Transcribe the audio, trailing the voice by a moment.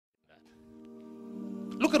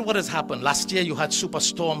Look at what has happened. Last year you had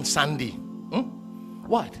Superstorm Sandy.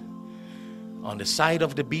 What? On the side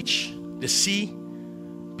of the beach, the sea,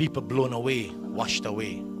 people blown away, washed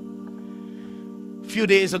away. A few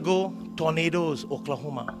days ago, tornadoes,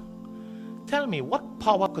 Oklahoma. Tell me, what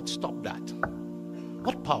power could stop that?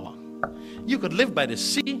 What power? You could live by the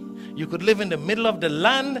sea. You could live in the middle of the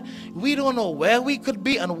land. We don't know where we could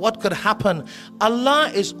be and what could happen.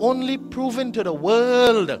 Allah is only proving to the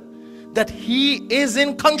world that He is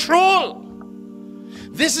in control.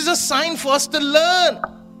 This is a sign for us to learn.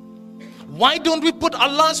 Why don't we put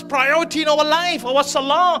Allah's priority in our life, our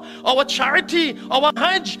salah, our charity, our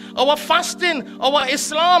hajj, our fasting, our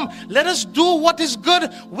Islam? Let us do what is good.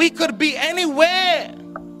 We could be anywhere.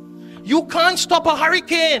 You can't stop a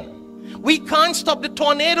hurricane. We can't stop the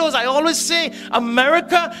tornadoes. I always say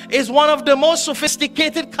America is one of the most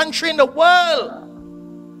sophisticated countries in the world.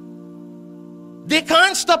 They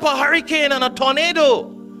can't stop a hurricane and a tornado.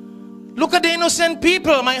 Look at the innocent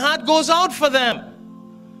people. My heart goes out for them.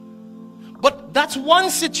 But that's one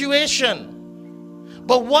situation.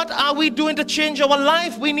 But what are we doing to change our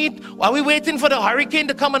life? Are we waiting for the hurricane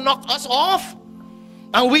to come and knock us off?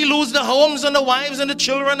 And we lose the homes and the wives and the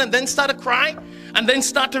children and then start to cry? And then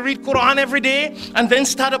start to read Quran every day? And then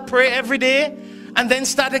start to pray every day? And then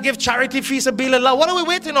start to give charity fi sabilillah? What are we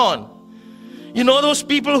waiting on? You know those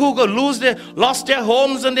people who lost their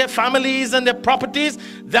homes and their families and their properties?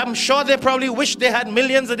 I'm sure they probably wish they had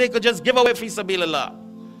millions that they could just give away fi sabilillah.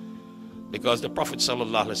 Because the Prophet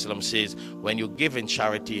ﷺ says, when you give in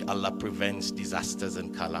charity, Allah prevents disasters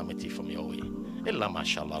and calamity from your way. Illa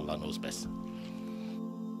mashallah, Allah knows best.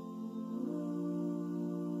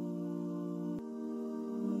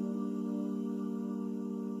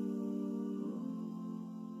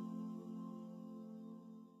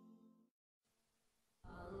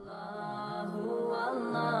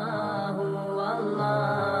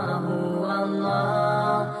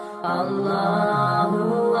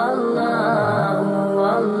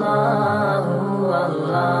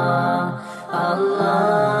 Allah